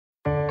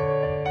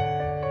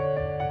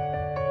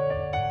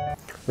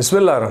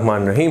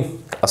Bismillahirrahmanirrahim.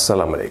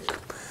 Assalamu alaikum.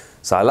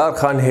 Salaar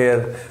Khan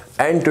here,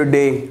 and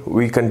today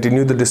we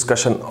continue the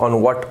discussion on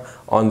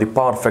on the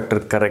power factor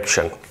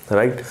correction,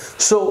 right?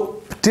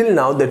 So till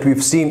now that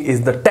we've seen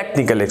is the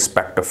technical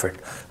aspect of it,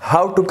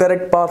 how to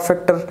correct power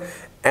factor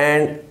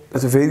and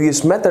the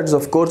various methods,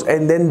 of course,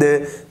 and then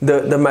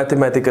the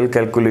mathematical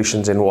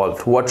calculations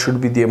involved. What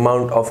should be the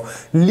amount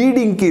of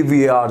leading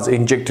kVARs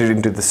injected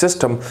into the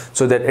system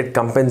so that it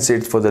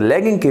compensates for the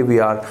lagging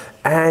kVAR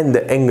and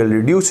the angle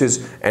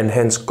reduces, and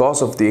hence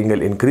cos of the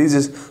angle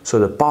increases, so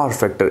the power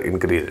factor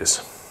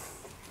increases,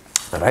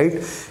 right?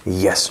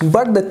 Yes,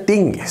 but the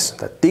thing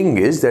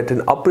is that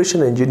an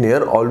operation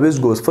engineer always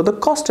goes for the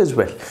cost as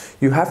well.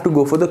 You have to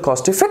go for the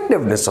cost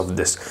effectiveness of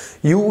this.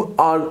 You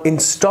are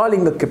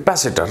installing a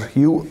capacitor,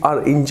 you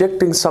are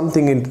injecting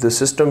something into the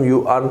system,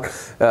 you are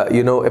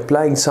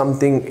applying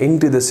something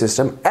into the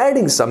system,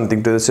 adding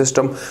something to the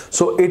system,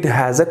 so it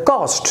has a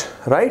cost,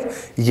 right?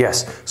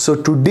 Yes, so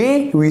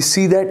today we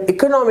see that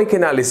economic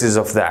analysis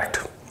of that.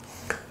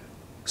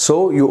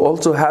 So you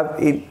also have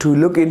to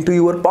look into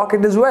your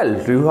pocket as well.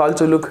 You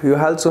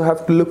also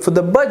have to look for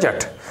the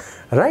budget,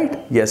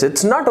 right? Yes,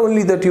 it's not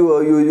only that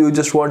you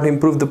just want to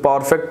improve the power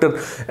factor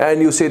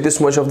and you say this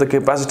much of the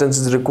capacitance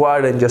is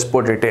required and just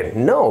put it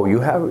in. No,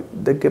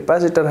 the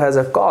capacitor has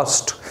a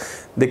cost.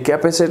 The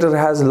capacitor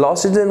has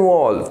losses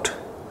involved,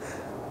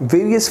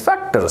 various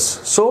factors.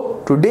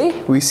 So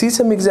today we see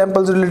some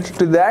examples related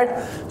to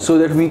that so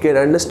that we can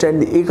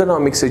understand the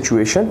economic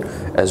situation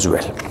as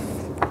well.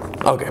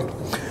 Okay.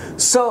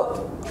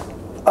 So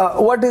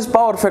what is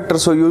power factor?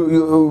 So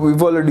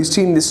we've already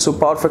seen this. So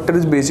power factor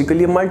is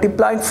basically a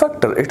multiplying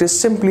factor. It is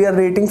simply a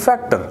rating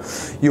factor.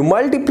 You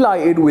multiply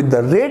it with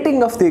the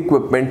rating of the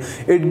equipment,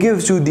 it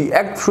gives you the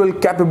actual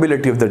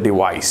capability of the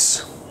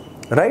device,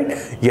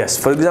 right? Yes,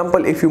 for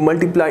example, if you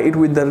multiply it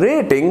with the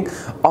rating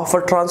of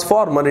a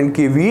transformer in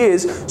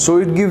kVAs, so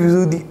it gives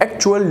you the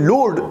actual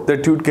load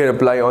that you can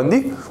apply on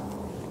the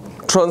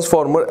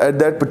transformer at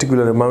that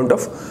particular amount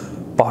of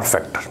power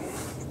factor.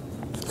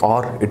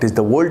 Or it is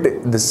the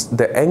voltage,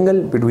 the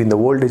angle between the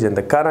voltage and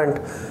the current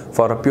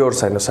for a pure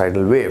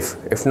sinusoidal wave.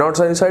 If not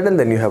sinusoidal,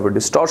 then you have a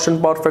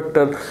distortion power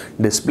factor,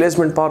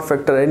 displacement power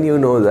factor, and you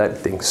know that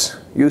things.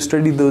 You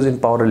study those in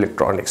power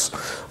electronics.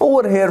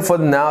 Over here for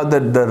now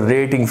that the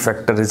rating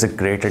factor is a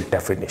greater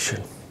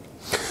definition.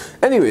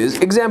 Anyways,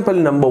 example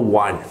number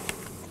 1.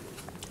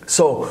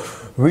 So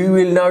we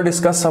will now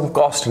discuss some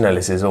cost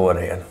analysis over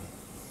here.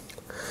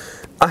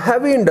 A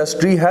heavy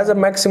industry has a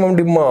maximum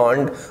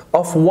demand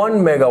of 1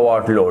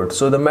 megawatt load.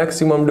 So the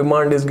maximum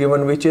demand is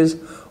given, which is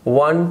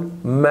 1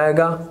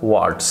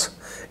 megawatts.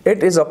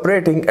 It is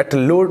operating at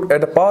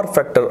a power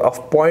factor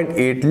of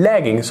 0.8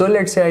 lagging. So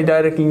let's say I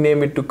directly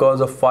name it to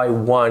cos of phi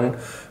 1,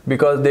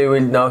 because they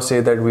will now say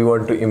that we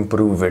want to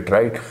improve it,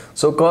 right?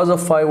 So cos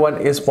of phi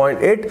 1 is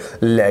 0.8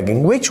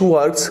 lagging, which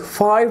works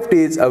 5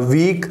 days a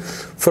week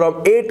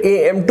from 8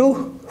 AM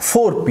to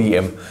 4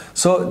 PM.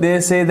 So they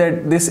say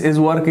that this is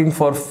working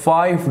for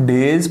 5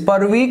 days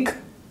per week,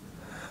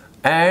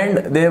 and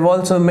they have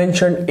also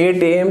mentioned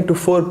 8 AM to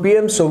 4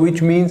 PM, so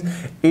which means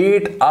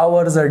 8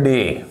 hours a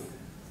day,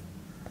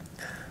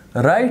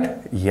 right?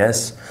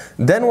 Yes.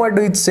 Then what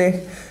do it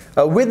say?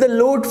 With a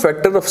load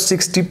factor of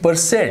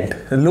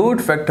 60%,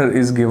 load factor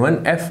is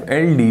given,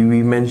 FLD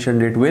we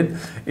mentioned it with,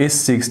 is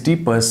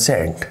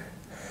 60%.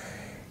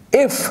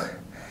 If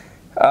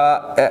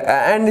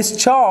and is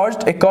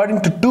charged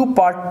according to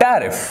 2-part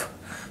tariff.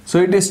 So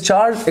it is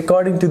charged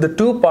according to the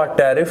 2-part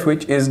tariff,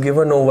 which is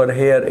given over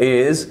here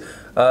is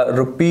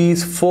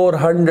rupees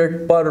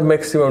 400 per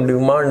maximum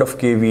demand of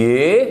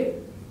kVA,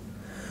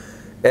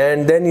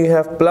 and then you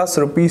have plus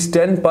rupees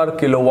 10 per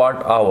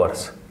kilowatt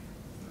hours.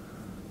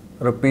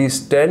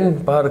 Rupees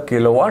 10 per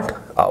kilowatt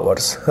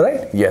hours,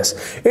 right?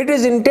 Yes, it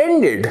is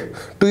intended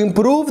to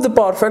improve the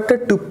power factor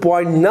to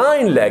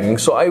 0.9 lagging.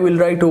 So I will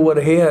write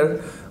over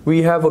here,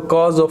 we have a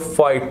cos of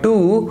phi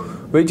 2,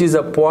 which is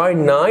a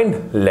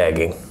 0.9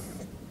 lagging.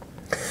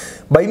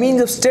 By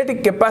means of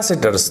static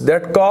capacitors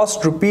that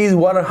cost rupees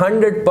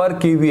 100 per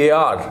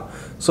kVAR.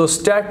 So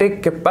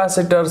static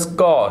capacitors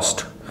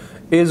cost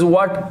is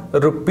what?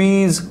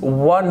 Rupees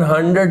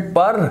 100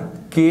 per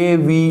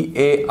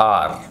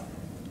kVAR.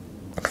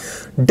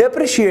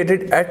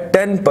 Depreciated at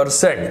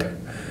 10%.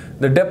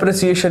 The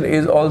depreciation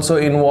is also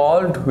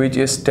involved, which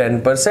is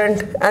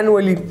 10%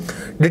 annually.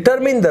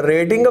 Determine the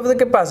rating of the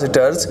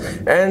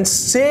capacitors and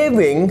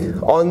saving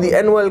on the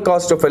annual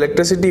cost of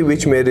electricity,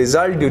 which may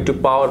result due to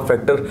power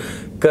factor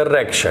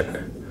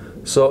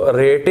correction. So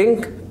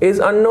rating is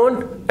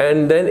unknown,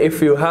 and then if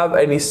you have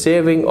any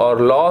saving or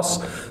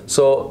loss,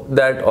 so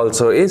that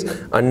also is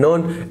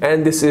unknown,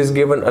 and this is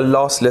given a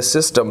lossless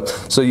system.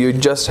 So you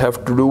just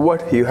have to do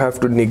what? You have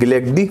to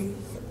neglect the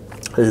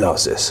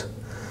losses,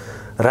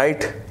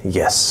 right?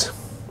 Yes.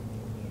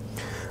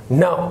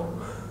 Now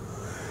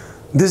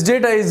this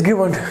data is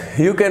given.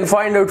 You can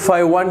find out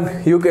phi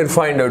 1, you can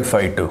find out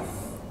phi 2.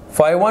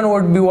 Phi 1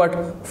 would be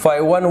what?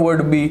 Phi 1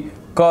 would be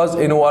cos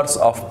inverse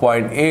of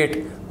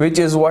 0.8, which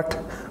is what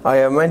I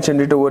have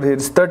mentioned it over here,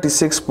 is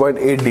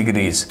 36.8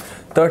 degrees.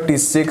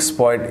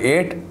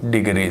 36.8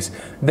 degrees.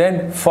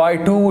 Then phi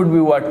 2 would be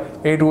what?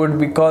 It would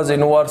be cos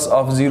inverse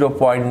of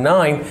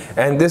 0.9,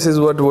 and this is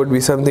what would be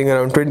something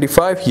around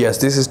 25. Yes,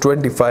 this is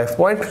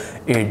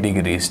 25.8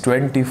 degrees.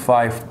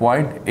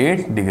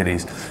 25.8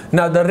 degrees.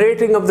 Now the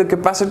rating of the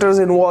capacitors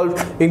involved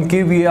in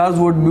kVARs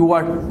would be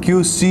what?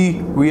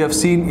 QC we have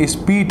seen is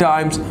P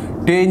times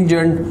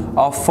tangent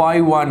of phi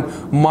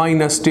 1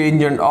 minus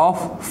tangent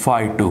of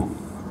phi 2.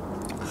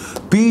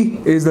 P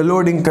is the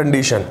loading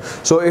condition.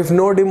 So if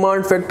no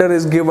demand factor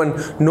is given,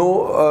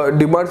 no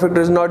demand factor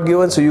is not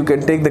given, so you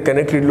can take the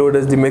connected load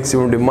as the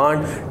maximum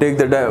demand, take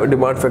the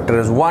demand factor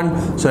as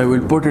 1. So I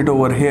will put it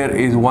over here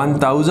is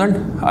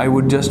 1000. I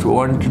would just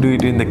want to do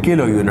it in the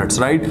kilo units,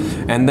 right?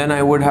 And then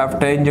I would have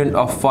tangent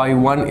of phi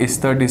 1 is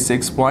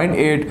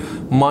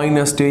 36.8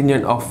 minus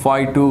tangent of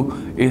phi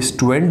 2 is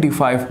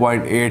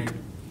 25.8.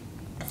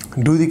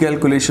 Do the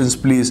calculations,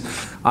 please.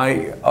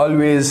 I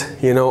always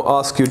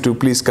ask you to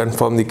please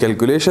confirm the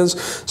calculations.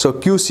 So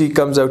QC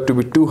comes out to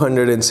be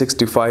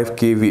 265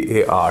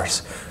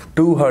 kVARs.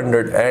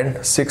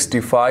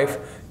 265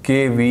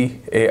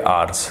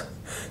 kVARs.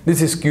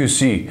 This is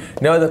QC.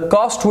 Now the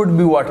cost would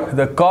be what?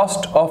 The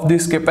cost of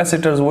these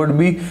capacitors would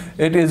be,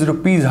 it is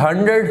rupees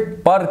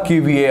 100 per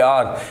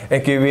kVAR,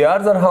 and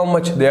kVARs are how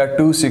much? They are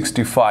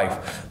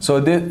 265. So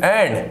this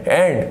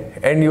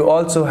and you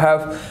also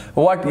have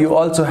what? You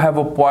also have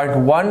a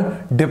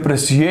 0.1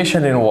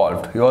 depreciation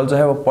involved. You also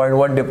have a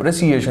 0.1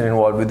 depreciation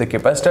involved with the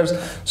capacitors.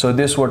 So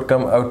this would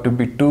come out to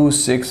be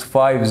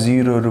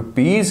 2650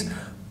 rupees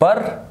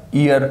per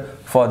year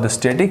for the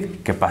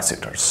static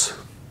capacitors.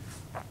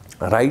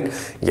 Right?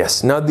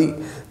 Yes. Now the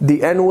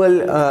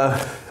annual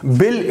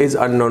bill is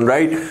unknown,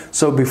 right?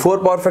 So before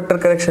power factor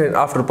correction and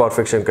after power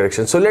factor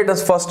correction. So let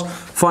us first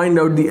find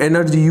out the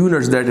energy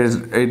units that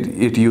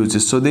it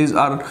uses. So these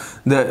are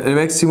the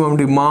maximum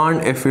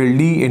demand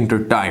FLD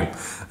into time,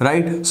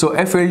 right? So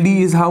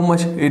FLD is how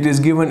much it is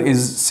given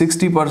is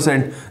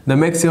 60%. The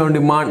maximum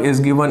demand is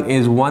given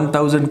is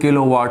 1000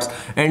 kilowatts,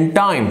 and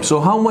time.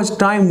 So how much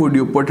time would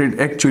you put it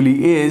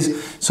actually is?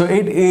 So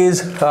it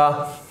is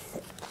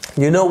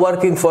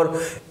working for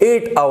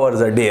 8 hours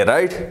a day,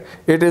 right?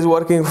 It is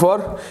working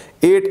for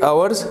 8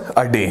 hours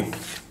a day.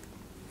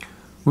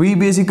 We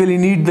basically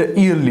need the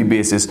yearly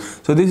basis.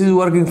 So this is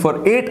working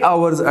for 8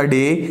 hours a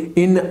day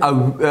in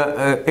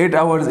 8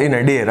 hours in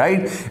a day,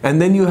 right? And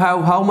then you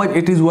have how much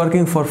it is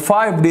working for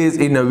 5 days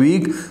in a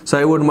week. So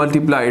I would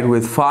multiply it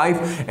with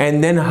 5,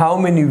 and then how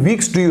many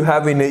weeks do you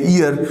have in a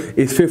year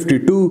is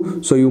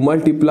 52. So you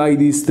multiply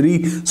these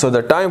 3. So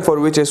the time for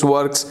which it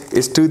works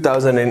is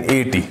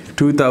 2080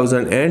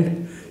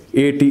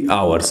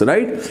 hours,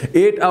 right?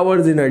 8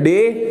 hours in a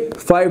day,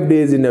 5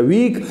 days in a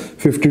week,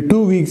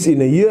 52 weeks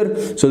in a year.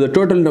 So the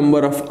total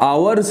number of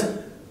hours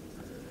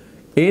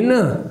in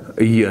a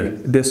year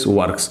this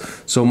works.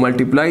 So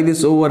multiply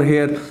this over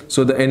here.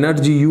 So the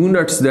energy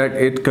units that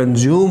it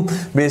consumes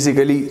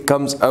basically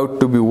comes out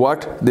to be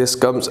what? This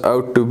comes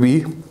out to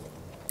be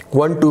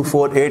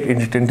 1248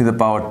 into 10 to the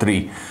power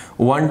 3.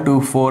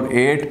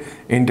 1248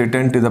 into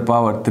 10 to the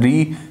power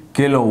 3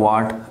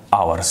 kilowatt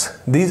hours.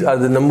 These are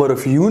the number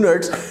of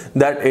units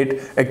that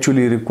it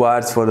actually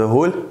requires for the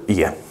whole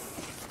year.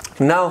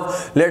 Now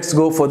let's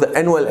go for the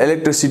annual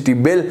electricity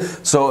bill.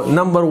 So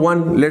number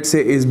 1, let's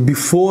say, is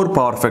before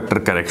power factor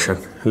correction.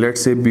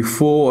 Let's say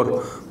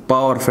before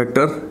power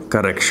factor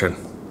correction.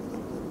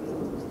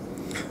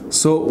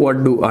 So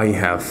what do I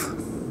have?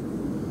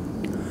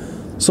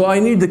 So I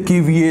need the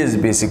kVAs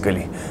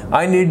basically.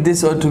 I need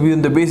this to be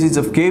on the basis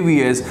of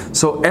kVAs.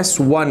 So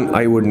S1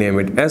 I would name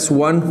it.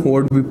 S1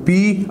 would be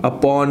P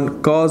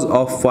upon cos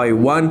of phi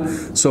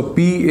 1. So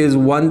P is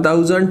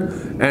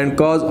 1000 and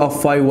cos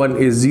of phi 1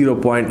 is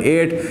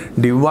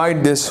 0.8.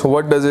 Divide this.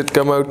 What does it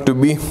come out to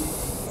be?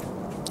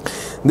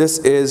 This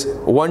is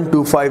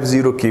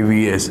 1250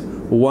 kVAs.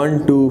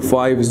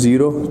 1250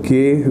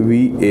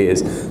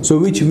 kVAs. So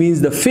which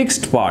means the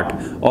fixed part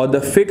or the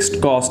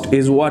fixed cost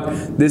is what?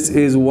 This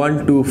is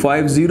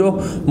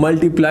 1250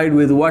 multiplied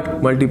with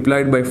what?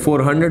 Multiplied by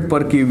 400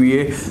 per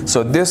kVA.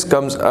 So this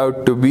comes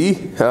out to be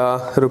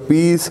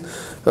rupees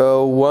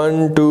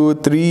 1 2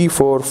 3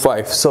 4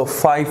 5. So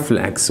 5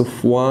 lakhs. So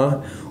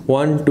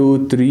 1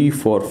 2 3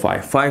 4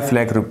 5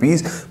 lakh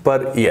rupees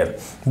per year.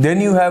 Then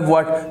you have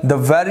what? The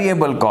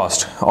variable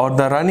cost or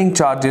the running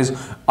charges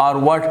are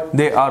what?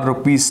 They are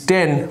rupees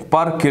 10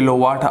 per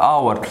kilowatt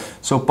hour.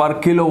 So per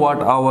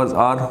kilowatt hours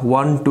are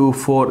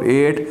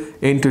 1248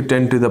 into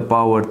 10 to the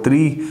power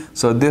 3.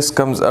 So this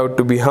comes out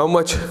to be how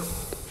much?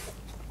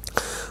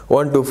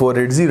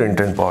 12480 into 10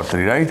 to the power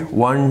 3, right?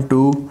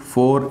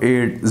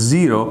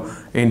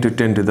 12480 into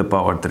 10 to the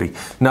power 3.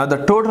 Now the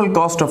total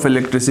cost of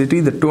electricity,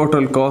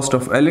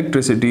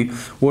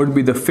 would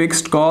be the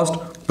fixed cost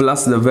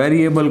plus the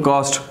variable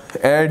cost.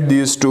 Add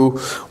these two.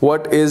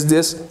 What is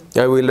this?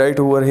 I will write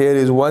over here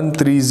is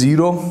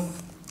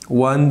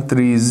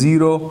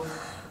 130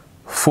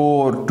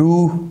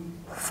 42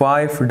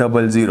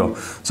 500.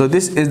 So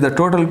this is the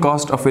total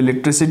cost of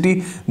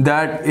electricity,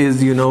 that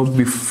is, you know,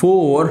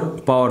 before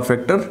power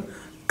factor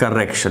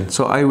correction.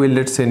 So I will,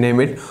 let's say, name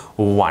it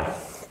 1.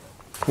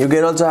 You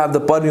can also have the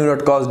per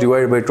unit cost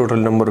divided by total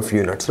number of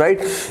units, right?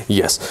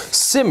 Yes.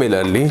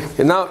 Similarly,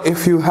 now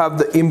if you have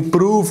the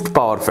improved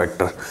power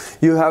factor,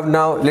 you have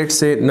now, let's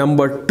say,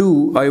 number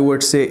 2, I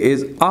would say,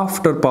 is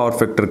after power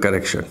factor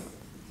correction.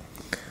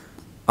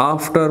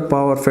 After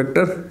power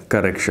factor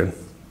correction.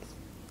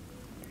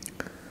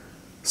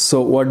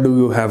 So what do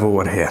you have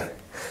over here?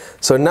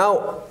 So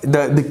now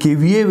the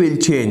kVA will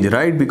change,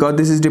 right? Because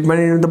this is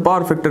dependent on the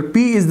power factor.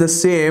 P is the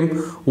same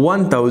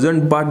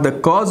 1000, but the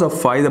cos of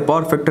phi, the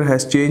power factor,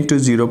 has changed to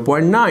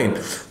 0.9.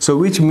 So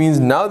which means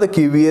now the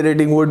kVA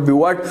rating would be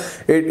what?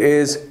 It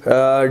is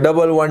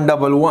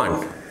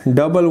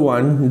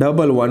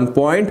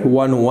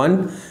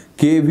 1111.11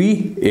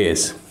 kV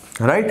is.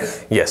 Right?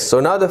 Yes.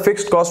 So now the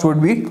fixed cost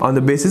would be on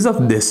the basis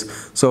of this.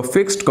 So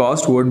fixed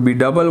cost would be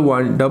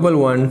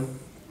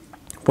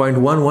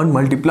 1111.11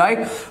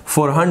 multiply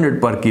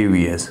 400 per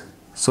kVs.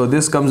 So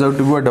this comes out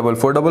to be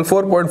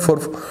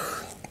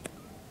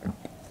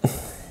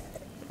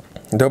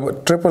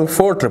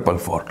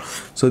 444.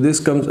 So this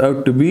comes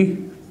out to be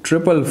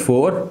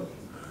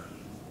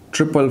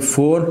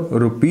 444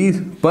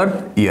 rupees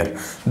per year.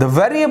 The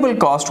variable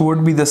cost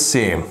would be the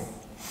same.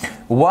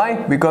 Why?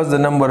 Because the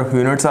number of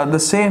units are the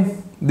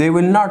same. They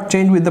will not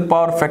change with the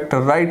power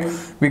factor, right?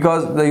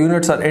 Because the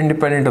units are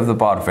independent of the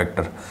power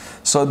factor.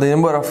 So the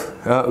number of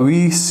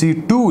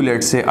VC2,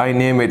 let's say I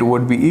name it,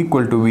 would be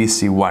equal to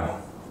VC1.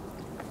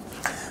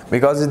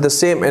 Because it's the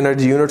same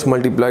energy units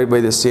multiplied by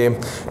the same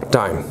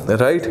time,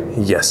 right?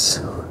 Yes.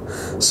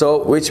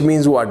 So which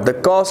means what? The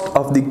cost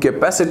of the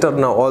capacitor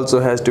now also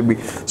has to be,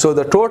 so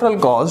the total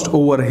cost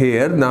over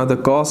here, now the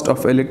cost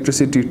of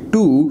electricity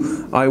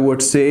 2, I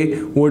would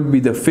say, would be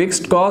the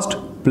fixed cost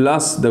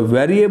plus the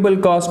variable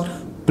cost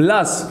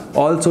plus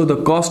also the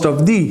cost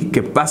of the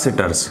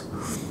capacitors.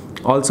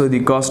 Also the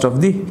cost of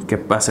the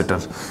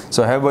capacitors.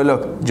 So have a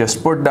look,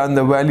 just put down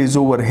the values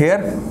over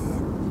here,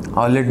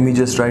 or let me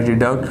just write it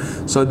down.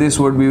 So this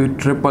would be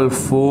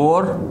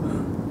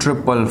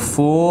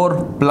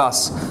 444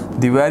 plus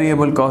the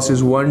variable cost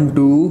is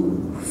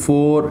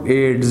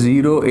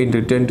 12480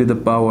 into 10 to the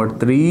power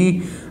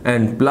 3,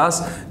 and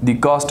plus the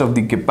cost of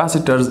the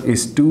capacitors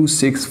is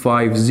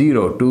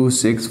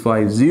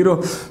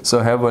 2650. So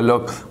have a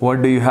look,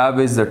 what do you have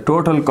is the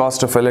total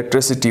cost of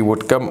electricity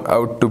would come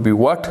out to be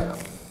what?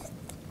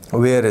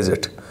 Where is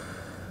it?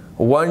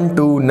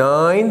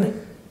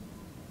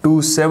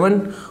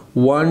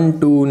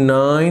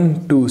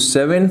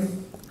 12927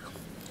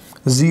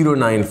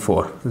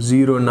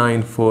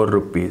 094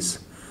 rupees.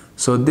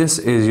 So this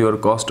is your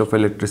cost of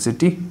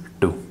electricity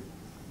 2.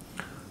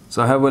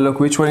 So have a look,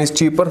 which one is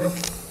cheaper?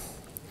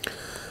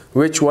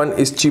 Which one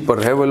is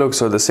cheaper? Have a look.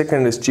 So the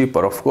second is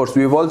cheaper. Of course,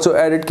 we've also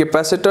added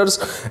capacitors,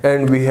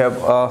 and we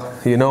have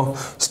you know,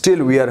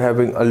 still we are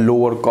having a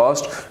lower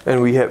cost,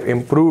 and we have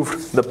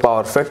improved the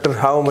power factor.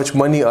 How much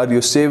money are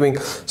you saving?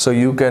 So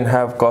you can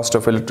have cost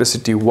of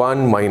electricity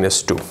 1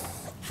 minus 2.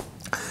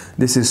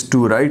 This is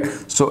 2, right?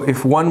 So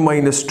if 1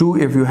 minus 2,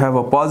 if you have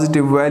a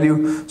positive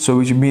value, so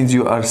which means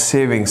you are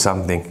saving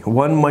something.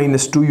 1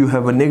 minus 2, you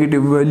have a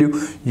negative value,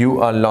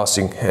 you are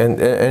losing.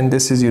 And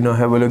this is, you know,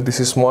 have a look, this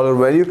is smaller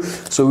value,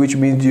 so which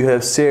means you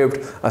have saved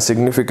a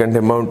significant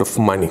amount of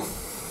money.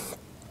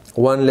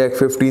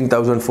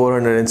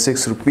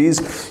 1,15,406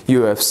 rupees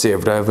you have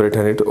saved. I have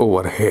written it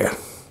over here.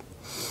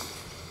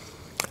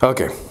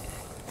 Okay,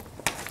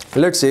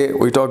 let's say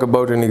we talk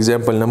about an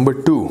example number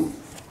 2.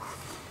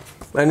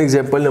 An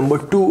example number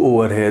 2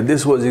 over here.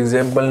 This was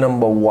example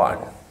number 1.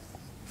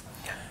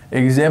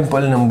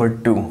 Example number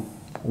 2.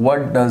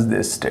 What does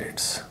this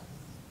states?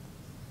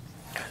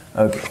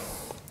 Okay.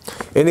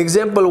 In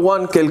example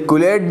 1,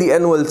 calculate the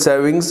annual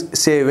savings,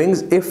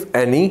 if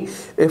any,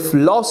 if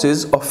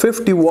losses of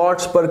 50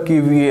 watts per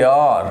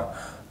kVAr,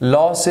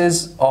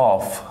 losses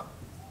of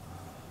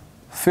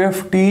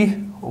 50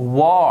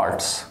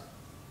 watts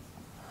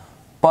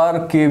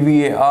per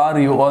kVAr,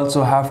 you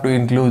also have to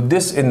include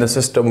this in the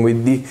system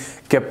with the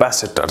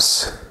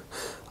capacitors.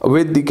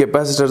 With the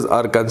capacitors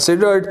are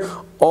considered,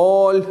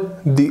 all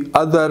the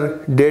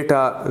other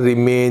data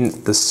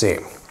remains the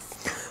same.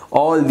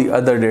 All the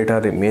other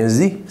data remains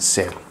the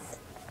same.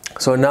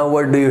 So now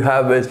what do you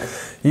have is,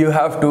 you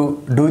have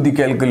to do the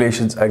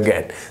calculations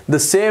again. The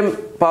same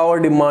power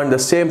demand, the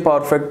same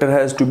power factor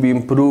has to be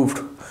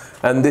improved,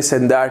 and this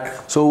and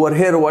that. So over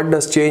here, what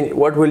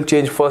will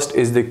change first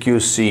is the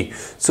QC.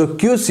 So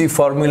QC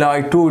formula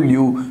I told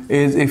you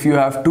is, if you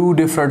have two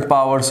different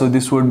powers, so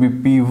this would be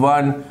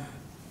P1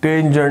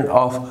 tangent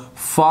of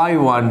phi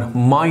 1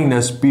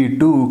 minus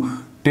P2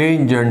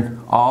 tangent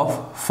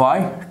of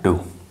phi 2.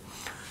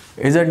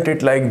 Isn't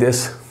it like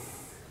this?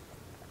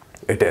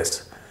 It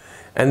is.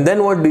 And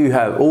then what do you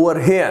have over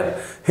here?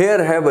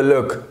 Here, have a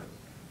look.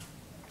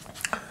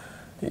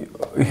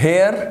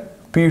 Here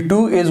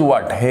P2 is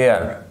what?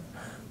 Here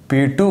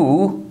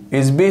P2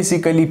 is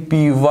basically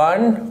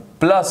P1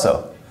 plus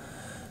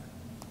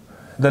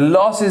the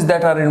losses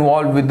that are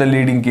involved with the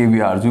leading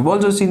kVARs. We've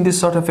also seen this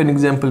sort of an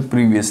example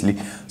previously.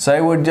 So I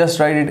would just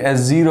write it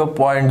as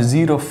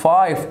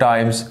 0.05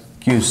 times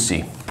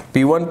QC.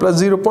 P1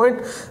 plus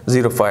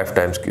 0.05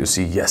 times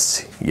QC.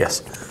 Yes.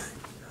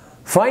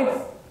 Fine?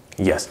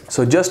 Yes.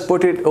 So just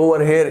put it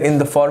over here in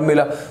the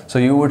formula. So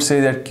you would say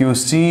that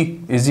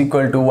QC is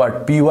equal to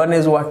what? P1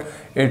 is what?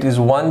 It is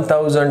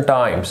 1000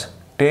 times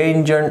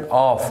tangent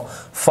of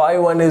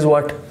phi1 is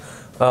what?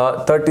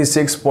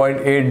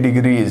 36.8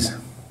 degrees.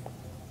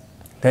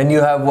 Then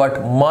you have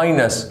what?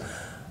 Minus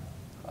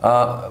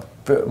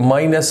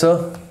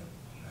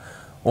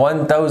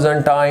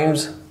 1000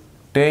 times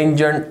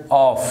tangent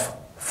of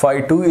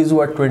phi2 is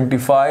what?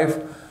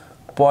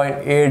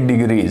 25.8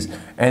 degrees,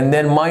 and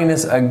then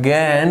minus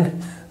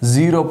again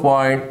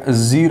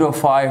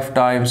 0.05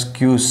 times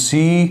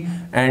QC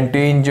and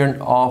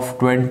tangent of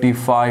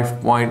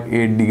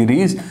 25.8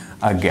 degrees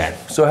again.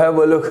 So have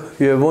a look,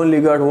 you have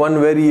only got one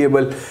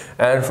variable,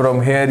 and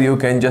from here you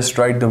can just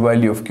write the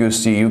value of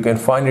QC. You can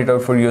find it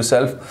out for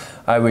yourself.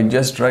 I will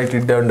just write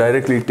it down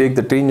directly, take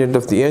the tangent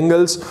of the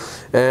angles,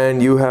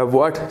 and you have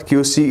what?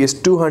 QC is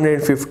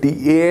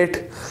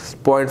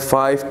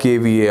 258.5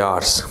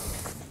 kVARs.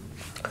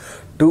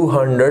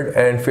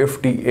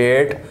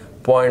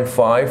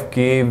 258.5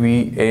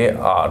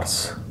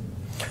 kVARs.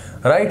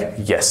 Right?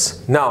 Yes.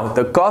 Now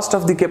the cost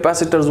of the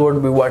capacitors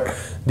would be what?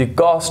 The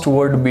cost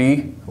would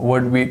be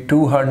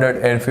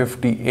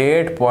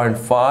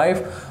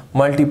 258.5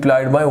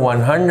 multiplied by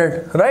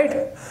 100,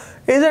 right?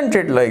 Isn't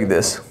it like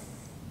this?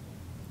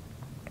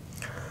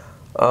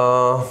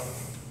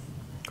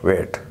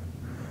 Wait,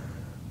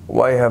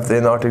 why have they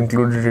not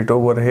included it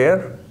over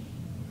here?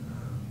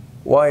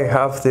 Why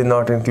have they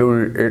not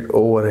included it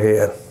over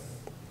here?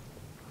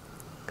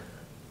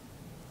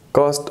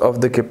 Cost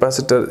of the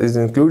capacitor is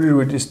included,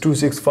 which is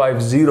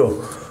 2650.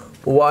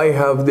 Why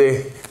have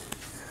they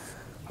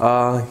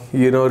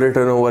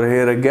written over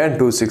here again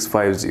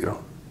 2650?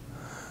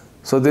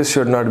 So this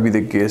should not be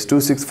the case.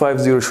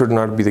 2650 should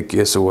not be the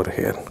case over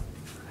here.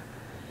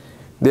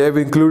 They have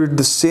included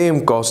the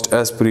same cost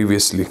as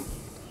previously,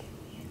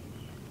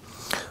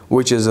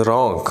 which is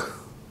wrong.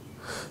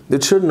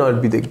 That should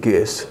not be the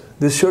case.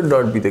 This should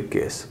not be the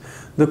case.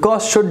 The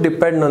cost should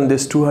depend on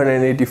this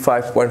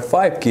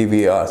 285.5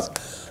 kVARs.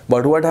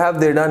 But what have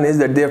they done is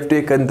that they have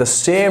taken the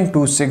same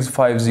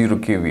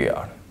 2650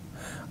 kVAR.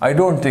 I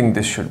don't think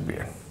this should be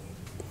it.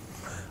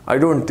 I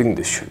don't think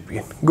this should be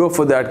it. Go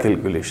for that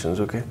calculations,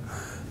 okay?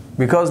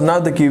 Because now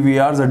the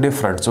kVARs are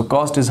different. So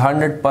cost is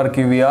 100 per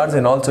kVARs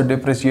and also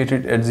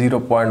depreciated at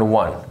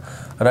 0.1,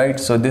 right?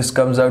 So this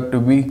comes out to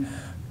be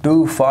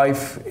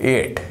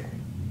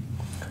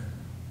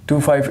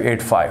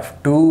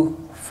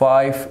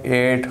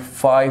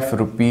 2585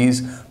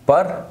 rupees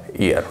per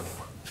year.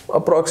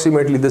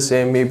 Approximately the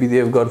same. Maybe they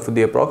have gone for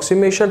the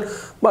approximation,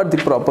 but the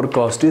proper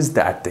cost is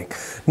that thing.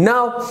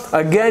 Now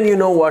again, you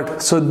know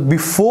what? So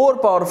before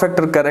power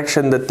factor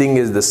correction, the thing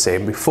is the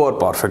same. Before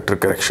power factor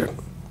correction,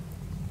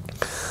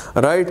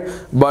 right?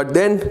 But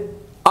then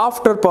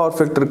after power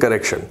factor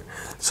correction,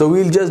 so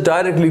we'll just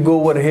directly go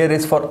over here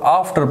is for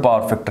after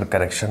power factor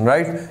correction,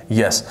 right?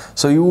 Yes.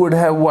 So you would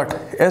have what?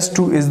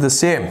 S2 is the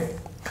same.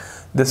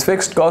 This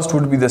fixed cost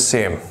would be the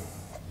same.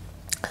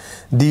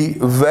 The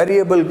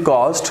variable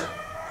cost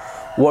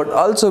would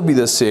also be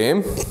the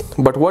same,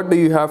 but what do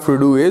you have to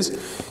do is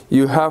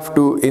you have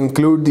to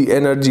include the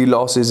energy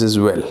losses as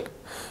well.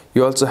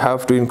 You also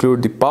have to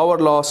include the power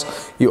loss.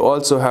 You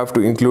also have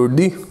to include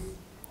the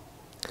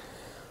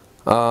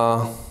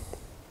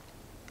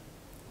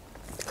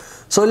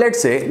so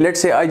let's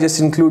say I just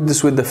include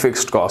this with the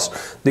fixed cost.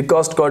 The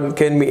cost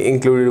can be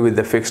included with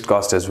the fixed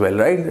cost as well,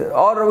 right?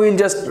 Or we'll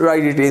just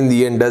write it in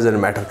the end,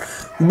 doesn't matter.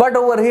 But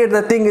over here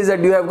the thing is that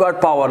you have got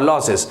power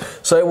losses.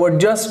 So I would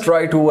just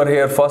write over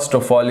here, first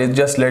of all,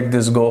 just let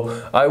this go.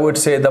 I would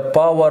say the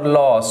power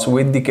loss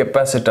with the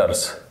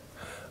capacitors.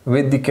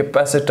 With the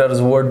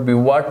capacitors would be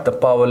what? The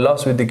power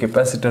loss with the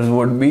capacitors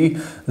would be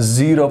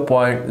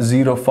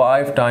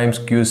 0.05 times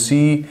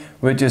QC,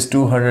 which is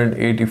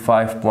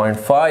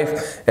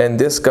 285.5, and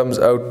this comes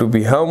out to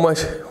be how much?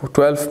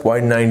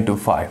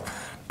 12.925.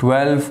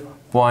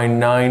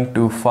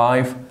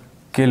 12.925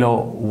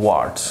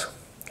 kilowatts,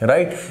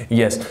 right?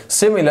 Yes.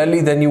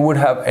 Similarly, then you would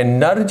have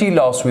energy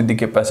loss with the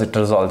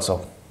capacitors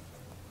also.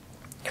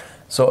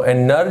 So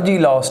energy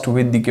lost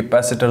with the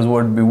capacitors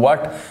would be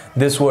what?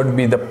 This would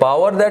be the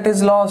power that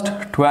is lost,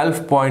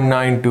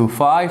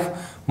 12.925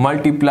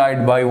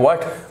 multiplied by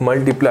what?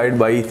 Multiplied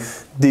by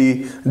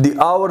the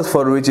hours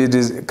for which it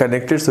is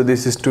connected. So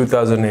this is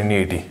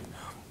 2080,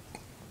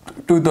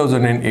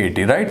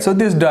 right? So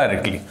this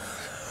directly.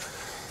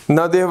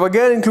 Now they have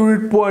again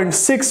included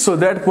 0.6, so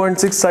that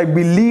 0.6 I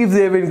believe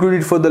they have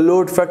included for the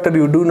load factor.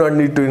 You do not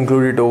need to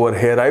include it over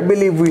here. I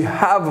believe we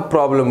have a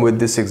problem with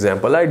this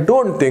example. I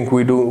don't think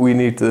we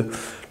need to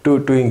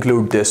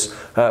include this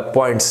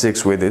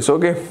 0.6 with this,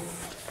 okay?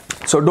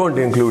 So don't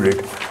include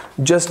it.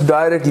 Just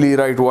directly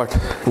write what?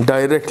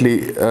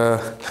 Directly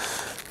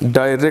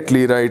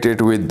write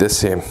it with the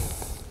same.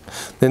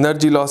 The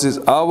energy loss is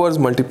hours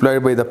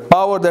multiplied by the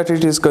power that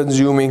it is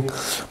consuming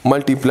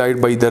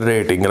multiplied by the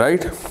rating,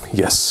 right?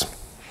 Yes.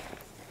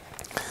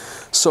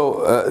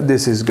 So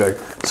this is good.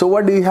 So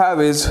what do you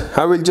have is,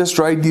 I will just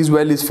write these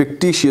values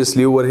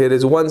fictitiously. Over here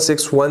is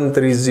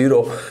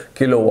 16130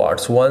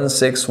 kilowatts,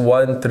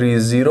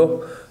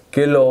 16130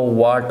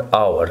 kilowatt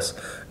hours.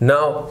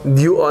 Now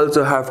you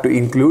also have to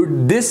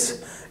include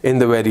this in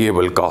the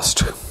variable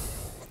cost,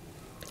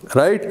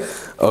 right?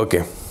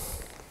 Okay.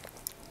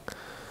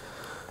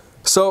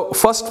 So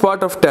first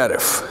part of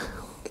tariff.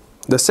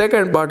 The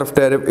second part of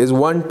tariff is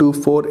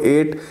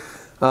 1248.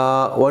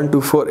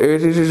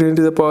 1248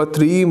 into the power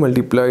 3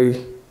 multiply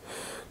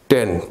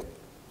 10.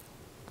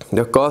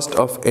 The cost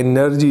of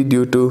energy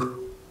due to.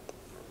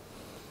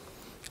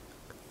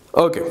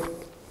 Okay.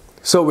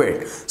 So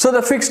wait. So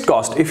the fixed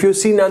cost. If you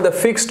see now, the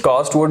fixed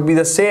cost would be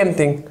the same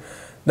thing.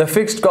 The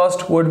fixed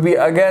cost would be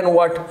again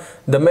what?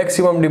 The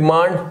maximum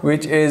demand,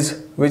 which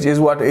is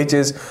what? Which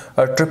is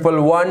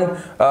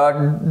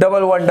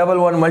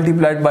 111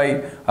 multiplied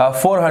by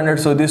 400.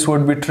 So this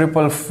would be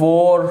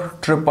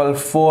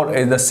 444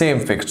 is the same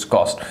fixed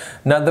cost.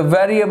 Now the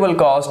variable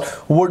cost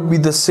would be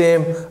the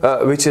same,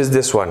 which is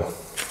this one,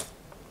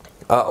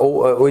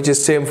 which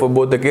is same for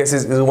both the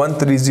cases, is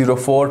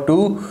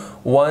 13042,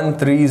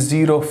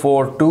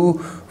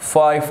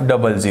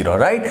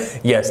 right?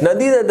 Yes. Now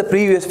these are the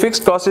previous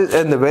fixed costs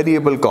and the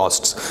variable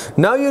costs.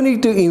 Now you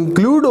need to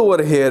include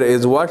over here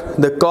is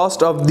what? The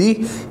cost of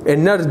the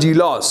energy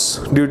loss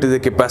due to the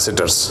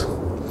capacitors.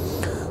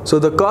 So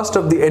the cost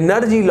of the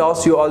energy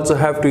loss you also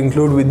have to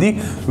include with the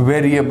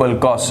variable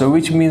cost. So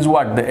which means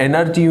what? The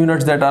energy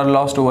units that are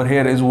lost over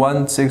here is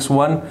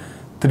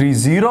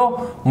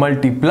 16130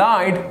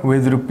 multiplied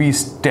with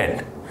rupees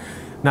 10.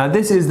 Now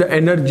this is the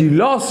energy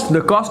loss,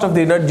 the cost of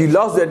the energy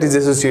loss that is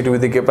associated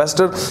with the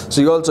capacitor.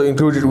 So you also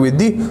include it with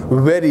the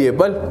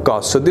variable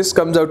cost. So this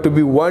comes out to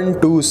be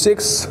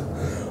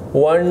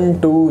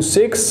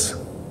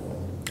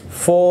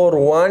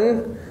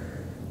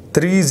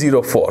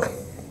 126,41304.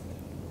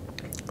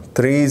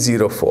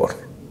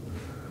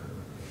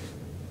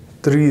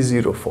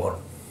 304.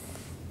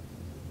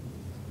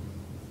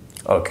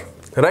 Okay.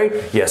 Right?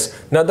 Yes.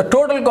 Now the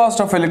total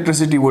cost of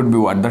electricity would be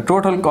what? The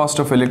total cost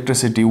of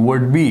electricity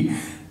would be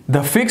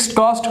the fixed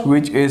cost,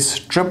 which is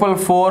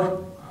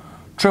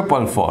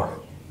 444,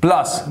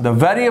 plus the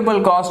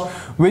variable cost,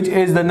 which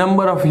is the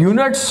number of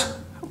units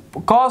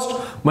cost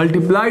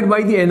multiplied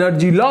by the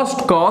energy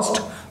lost cost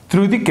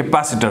through the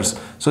capacitors.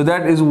 So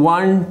that is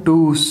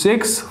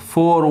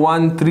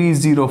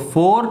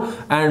 126,41304,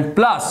 and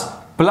plus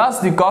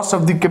the cost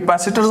of the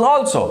capacitors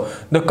also.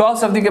 The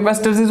cost of the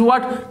capacitors is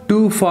what?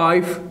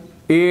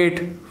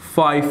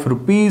 2585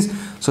 rupees.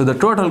 So the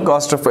total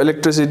cost of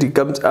electricity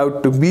comes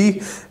out to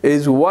be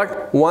is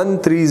what?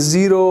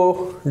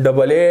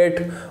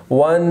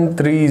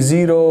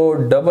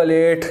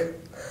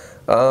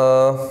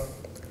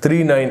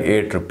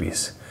 398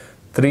 rupees.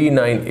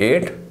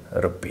 398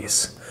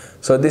 rupees.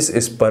 So this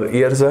is per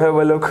year. So have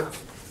a look.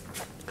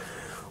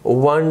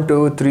 1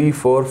 2 3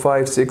 4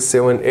 5 6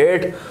 7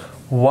 8.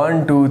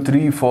 1 2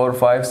 3 4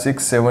 5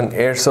 6 7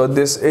 8. So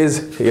this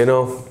is, you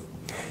know,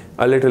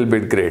 a little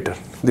bit greater.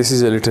 This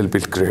is a little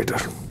bit greater.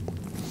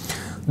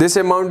 This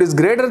amount is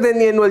greater than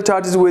the annual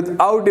charges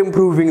without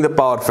improving the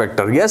power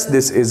factor. Yes,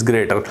 this is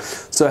greater.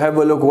 So have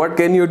a look. What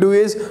can you do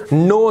is,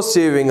 no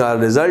saving are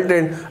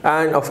resultant,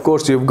 and of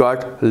course you've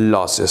got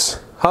losses.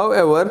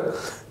 However,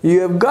 you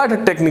have got a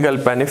technical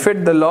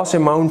benefit. The loss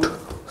amount,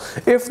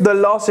 if the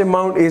loss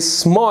amount is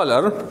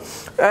smaller,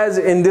 as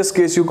in this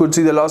case you could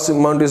see the loss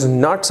amount is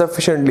not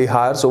sufficiently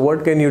higher, so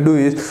what can you do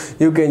is,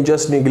 you can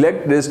just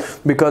neglect this,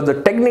 because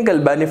the technical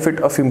benefit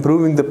of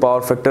improving the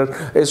power factor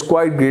is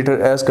quite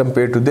greater as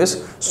compared to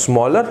this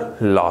smaller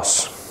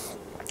loss,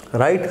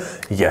 right?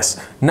 Yes.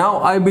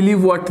 Now I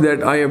believe what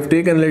that I have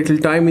taken a little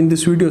time in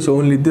this video, so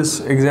only this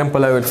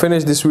example I will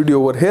finish this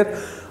video over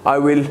here. I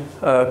will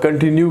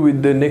continue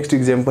with the next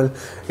example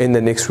in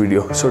the next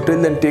video. So till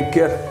then, take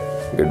care.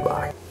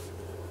 Goodbye.